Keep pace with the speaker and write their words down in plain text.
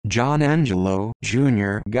John Angelo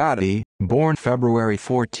Jr. Gotti, born February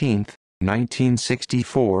 14,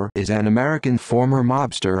 1964, is an American former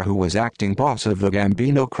mobster who was acting boss of the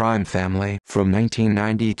Gambino crime family from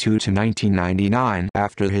 1992 to 1999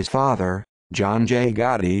 after his father, John J.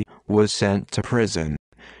 Gotti, was sent to prison.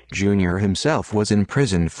 Jr. himself was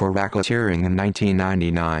imprisoned for racketeering in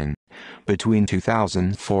 1999. Between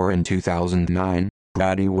 2004 and 2009,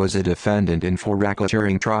 Gotti was a defendant in 4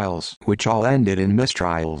 racketeering trials, which all ended in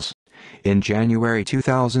mistrials. In January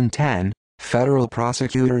 2010, federal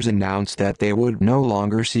prosecutors announced that they would no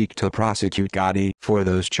longer seek to prosecute Gotti for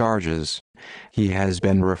those charges. He has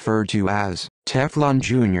been referred to as Teflon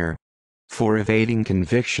Jr. for evading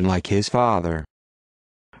conviction like his father.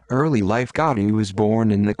 Early life. Gotti was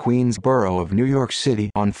born in the Queens borough of New York City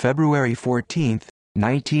on February 14,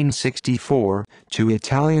 1964, to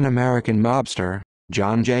Italian-American mobster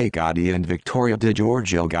John J. Gotti and Victoria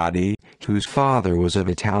DiGiorgio Gotti, whose father was of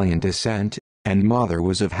Italian descent, and mother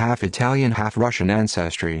was of half Italian half-Russian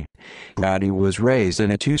ancestry. Gotti was raised in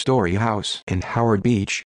a 2-story house in Howard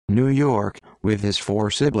Beach, New York, with his 4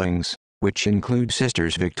 siblings, which include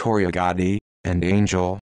sisters Victoria Gotti and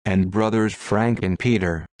Angel, and brothers Frank and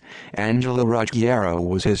Peter. Angelo Ruggiero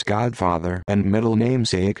was his godfather and middle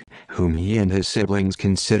namesake, whom he and his siblings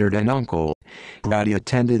considered an uncle. Gotti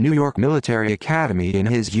attended New York Military Academy in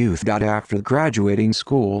his youth. After graduating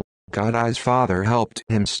school, Gotti's father helped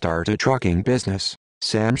him start a trucking business,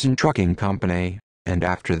 Samson Trucking Company, and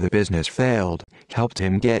after the business failed, helped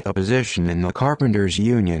him get a position in the Carpenters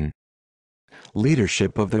Union.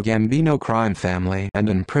 Leadership of the Gambino crime family and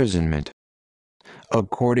imprisonment.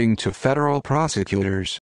 According to federal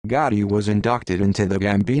prosecutors, Gotti was inducted into the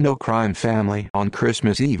Gambino crime family on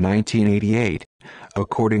Christmas Eve 1988.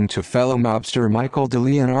 According to fellow mobster Michael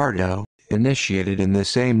DeLeonardo, initiated in the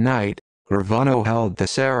same night, Gravano held the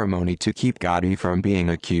ceremony to keep Gotti from being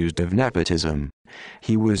accused of nepotism.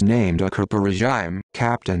 He was named a caporegime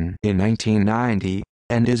captain in 1990,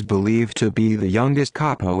 and is believed to be the youngest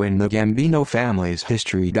capo in the Gambino family's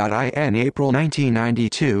history. In April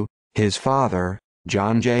 1992, his father,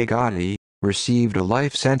 John J. Gotti, received a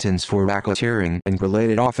life sentence for racketeering and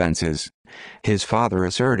related offenses. His father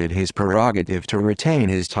asserted his prerogative to retain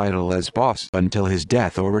his title as boss until his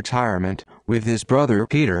death or retirement, with his brother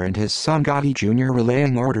Peter and his son Gotti Jr.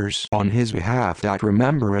 relaying orders on his behalf.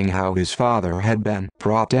 Remembering how his father had been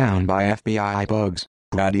brought down by FBI bugs,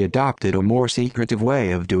 Gotti adopted a more secretive way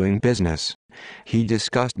of doing business. He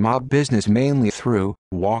discussed mob business mainly through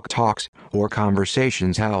walk talks or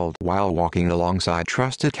conversations held while walking alongside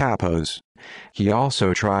trusted capos. He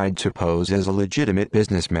also tried to pose as a legitimate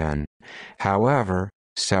businessman. However,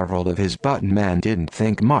 several of his button men didn't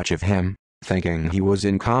think much of him, thinking he was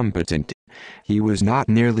incompetent. He was not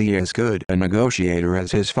nearly as good a negotiator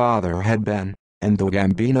as his father had been, and the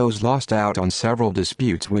Gambinos lost out on several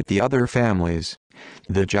disputes with the other families.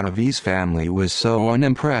 The Genovese family was so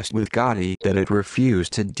unimpressed with Gotti that it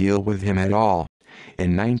refused to deal with him at all.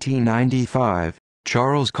 In 1995,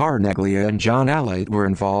 Charles Carneglia and John Alite were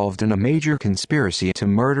involved in a major conspiracy to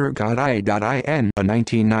murder Gotti. In a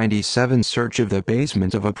 1997 search of the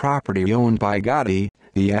basement of a property owned by Gotti,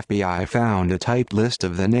 the FBI found a typed list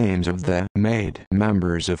of the names of the made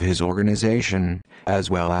members of his organization,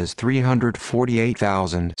 as well as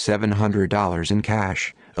 $348,700 in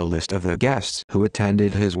cash, a list of the guests who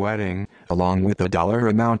attended his wedding, along with the dollar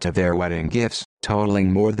amount of their wedding gifts,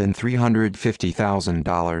 totaling more than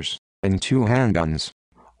 $350,000, and 2 handguns.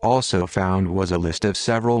 Also found was a list of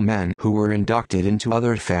several men who were inducted into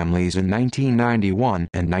other families in 1991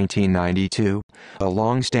 and 1992. A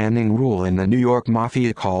long-standing rule in the New York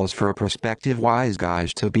Mafia calls for prospective wise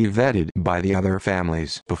guys to be vetted by the other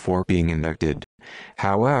families before being inducted.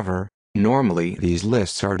 However, normally these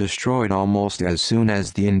lists are destroyed almost as soon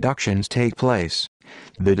as the inductions take place.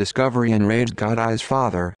 The discovery enraged Gotti's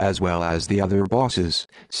father as well as the other bosses,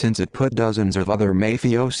 since it put dozens of other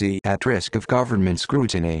mafiosi at risk of government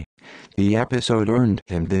scrutiny. The episode earned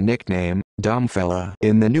him the nickname, Dumb Fella,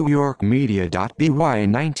 in the New York media. By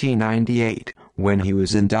in 1998, when he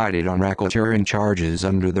was indicted on racketeering charges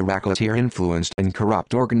under the Racketeer Influenced and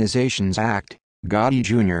Corrupt Organizations Act, Gotti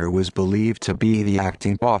Jr. was believed to be the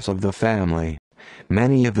acting boss of the family.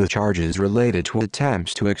 Many of the charges related to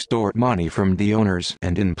attempts to extort money from the owners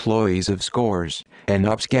and employees of Scores, an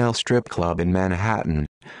upscale strip club in Manhattan.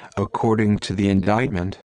 According to the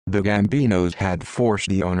indictment, the Gambinos had forced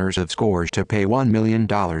the owners of Scores to pay $1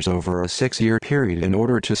 million over a 6-year period in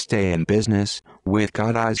order to stay in business, with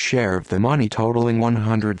Gotti's share of the money totaling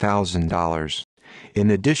 $100,000.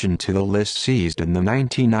 In addition to the list seized in the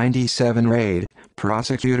 1997 raid,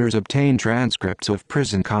 prosecutors obtained transcripts of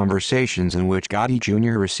prison conversations in which Gotti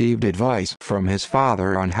Jr. received advice from his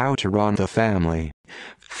father on how to run the family.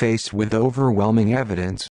 Faced with overwhelming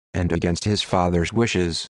evidence, and against his father's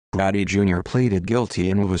wishes, Gotti Jr. pleaded guilty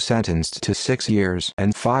and was sentenced to 6 years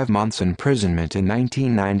and 5 months imprisonment in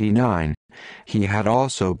 1999. He had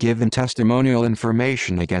also given testimonial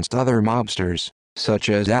information against other mobsters, such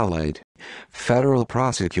as Allied. Federal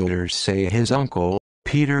prosecutors say his uncle,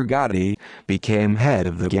 Peter Gotti, became head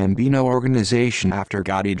of the Gambino organization after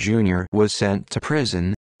Gotti Jr. was sent to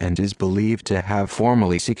prison, and is believed to have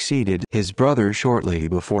formally succeeded his brother shortly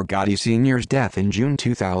before Gotti Sr.'s death in June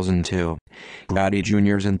 2002. Gotti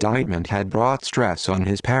Jr.'s indictment had brought stress on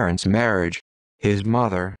his parents' marriage. His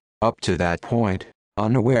mother, up to that point,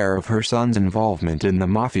 unaware of her son's involvement in the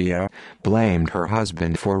Mafia, blamed her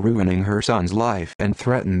husband for ruining her son's life and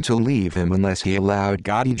threatened to leave him unless he allowed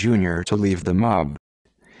Gotti Jr. to leave the mob.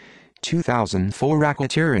 2004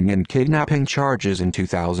 racketeering and kidnapping charges. In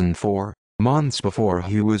 2004, months before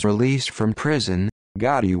he was released from prison,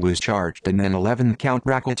 Gotti was charged in an 11-count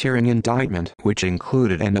racketeering indictment which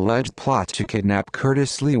included an alleged plot to kidnap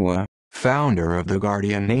Curtis Sliwa, founder of the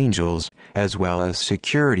Guardian Angels, as well as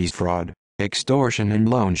securities fraud, extortion and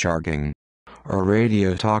loan sharking. A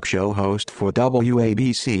radio talk show host for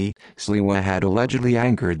WABC, Sliwa had allegedly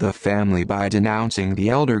angered the family by denouncing the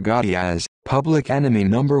elder Gotti as public enemy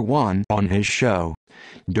number one on his show.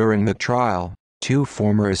 During the trial, 2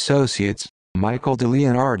 former associates, Michael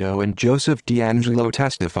DeLeonardo and Joseph D'Angelo,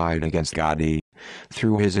 testified against Gotti.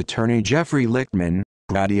 Through his attorney Jeffrey Lichtman,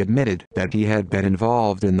 Gotti admitted that he had been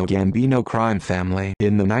involved in the Gambino crime family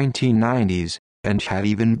in the 1990s, and had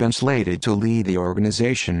even been slated to lead the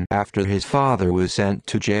organization after his father was sent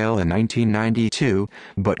to jail in 1992,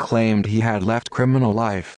 but claimed he had left criminal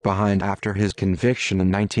life behind after his conviction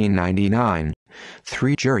in 1999.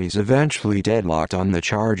 3 juries eventually deadlocked on the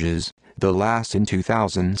charges, the last in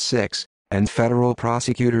 2006, and federal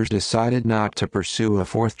prosecutors decided not to pursue a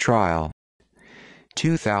 4th trial.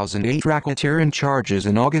 2008 racketeering charges.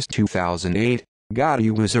 In August 2008,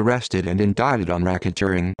 Gotti was arrested and indicted on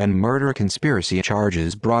racketeering and murder conspiracy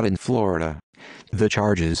charges brought in Florida. The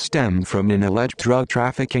charges stem from an alleged drug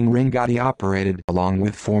trafficking ring Gotti operated along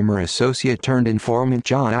with former associate turned informant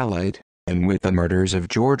John Allied, and with the murders of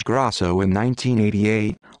George Grasso in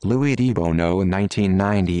 1988, Louis DiBono in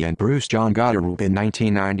 1990 and Bruce John Gotti in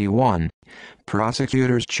 1991.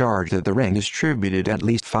 Prosecutors charged that the ring distributed at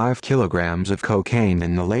least 5 kilograms of cocaine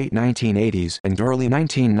in the late 1980s and early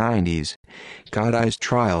 1990s. Gotti's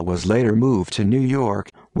trial was later moved to New York,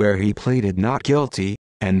 where he pleaded not guilty,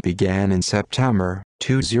 and began in September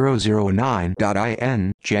 2009.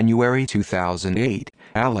 In January 2008,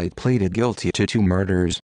 Allied pleaded guilty to 2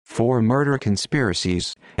 murders, 4 murder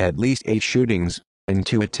conspiracies, at least 8 shootings, and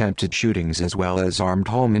 2 attempted shootings, as well as armed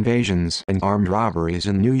home invasions and armed robberies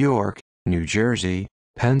in New York, New Jersey,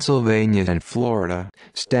 Pennsylvania and Florida,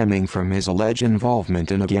 stemming from his alleged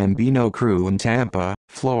involvement in a Gambino crew in Tampa,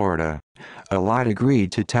 Florida. Allied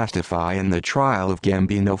agreed to testify in the trial of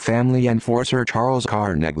Gambino family enforcer Charles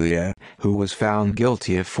Carneglia, who was found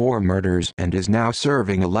guilty of 4 murders and is now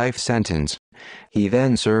serving a life sentence. He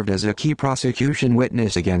then served as a key prosecution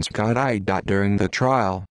witness against Gotti. During the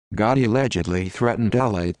trial, Gotti allegedly threatened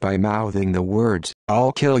Allied by mouthing the words,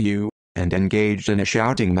 "I'll kill you," and engaged in a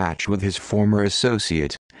shouting match with his former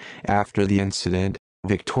associate. After the incident,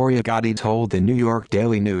 Victoria Gotti told the New York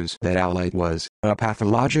Daily News that Allied was a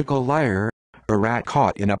pathological liar, a rat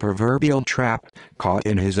caught in a proverbial trap, caught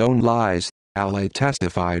in his own lies. Allied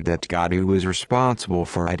testified that Gotti was responsible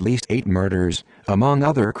for at least 8 murders, among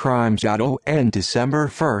other crimes. On December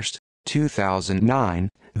 1, 2009,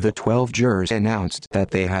 the 12 jurors announced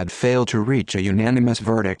that they had failed to reach a unanimous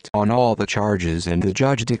verdict on all the charges and the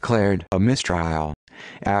judge declared a mistrial.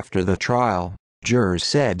 After the trial, jurors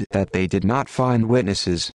said that they did not find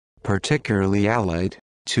witnesses, particularly Allied,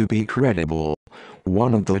 to be credible.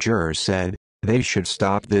 One of the jurors said, "They should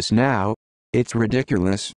stop this now. It's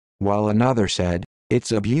ridiculous," while another said,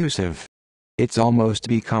 "It's abusive. It's almost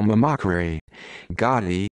become a mockery."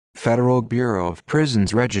 Gotti, Federal Bureau of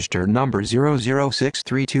Prisons Register number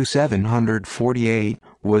 006324748,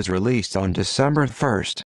 was released on December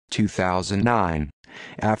 1, 2009.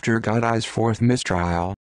 After Gotti's 4th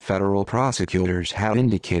mistrial, federal prosecutors had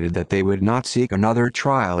indicated that they would not seek another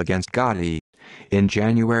trial against Gotti. In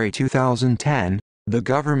January 2010, the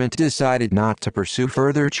government decided not to pursue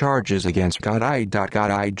further charges against Gotti.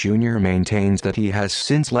 Gotti Jr. maintains that he has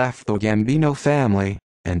since left the Gambino family,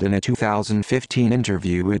 and in a 2015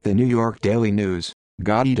 interview with the New York Daily News,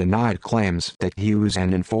 Gotti denied claims that he was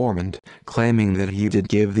an informant, claiming that he did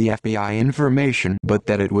give the FBI information but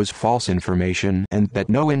that it was false information and that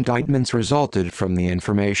no indictments resulted from the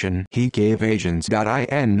information he gave agents.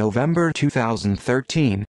 In November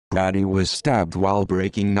 2013, Gotti was stabbed while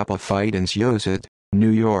breaking up a fight in Syosset, New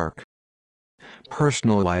York.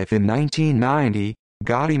 Personal life. In 1990,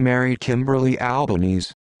 Gotti married Kimberly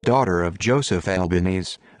Albanese, daughter of Joseph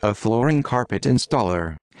Albanese, a flooring carpet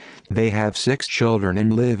installer. They have 6 children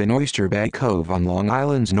and live in Oyster Bay Cove on Long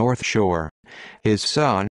Island's North Shore. His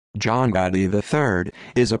son, John Gotti III,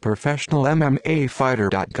 is a professional MMA fighter.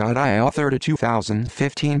 Gotti authored a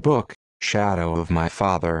 2015 book, Shadow of My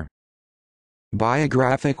Father.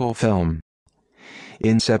 Biographical film.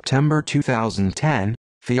 In September 2010,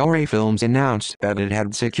 Fiore Films announced that it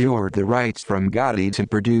had secured the rights from Gotti to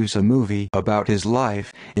produce a movie about his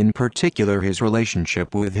life, in particular his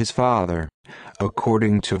relationship with his father.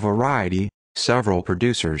 According to Variety, several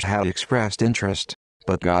producers had expressed interest,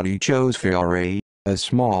 but Gotti chose Fiore, a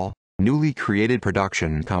small, newly created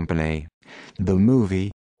production company. The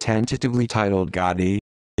movie, tentatively titled Gotti,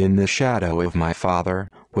 In the Shadow of My Father,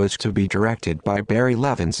 was to be directed by Barry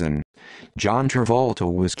Levinson. John Travolta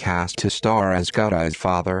was cast to star as Gotti's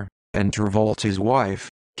father, and Travolta's wife,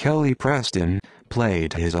 Kelly Preston,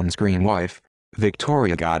 played his on-screen wife,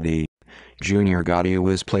 Victoria Gotti. Junior Gotti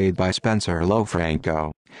was played by Spencer Lofranco.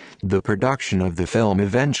 The production of the film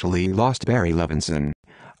eventually lost Barry Levinson.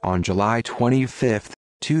 On July 25,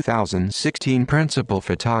 2016, principal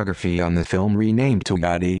photography on the film, renamed to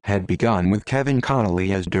Gotti, had begun with Kevin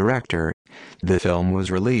Connolly as director. The film was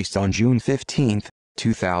released on June 15,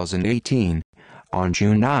 2018. On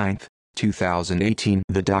June 9, 2018,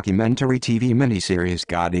 the documentary TV miniseries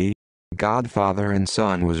Gotti, Godfather and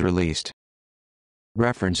Son was released.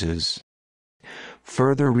 References.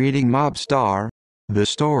 Further reading: Mob Star, The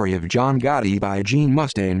Story of John Gotti by Gene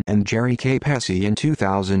Mustain and Jerry K. Pesci in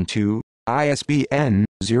 2002, ISBN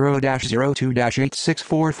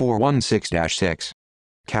 0-02-864416-6.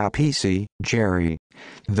 Capisi, Jerry.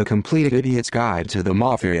 The Complete Idiot's Guide to the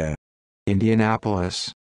Mafia.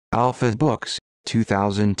 Indianapolis. Alpha Books,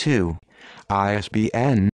 2002.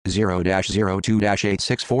 ISBN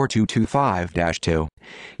 0-02-864225-2.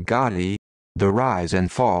 Gotti, The Rise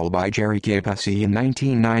and Fall by Jerry K. Pesci in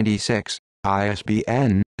 1996.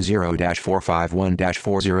 ISBN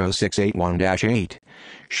 0-451-40681-8.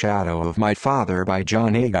 Shadow of My Father by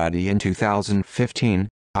John A. Gotti in 2015.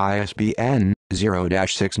 ISBN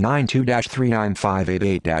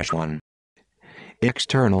 0-692-39588-1.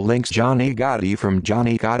 External links: John A. Gotti from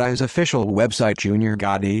Johnny Gotti's official website, Junior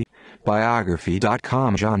Gotti,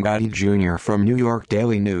 biography.com, John Gotti Jr. from New York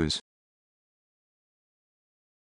Daily News.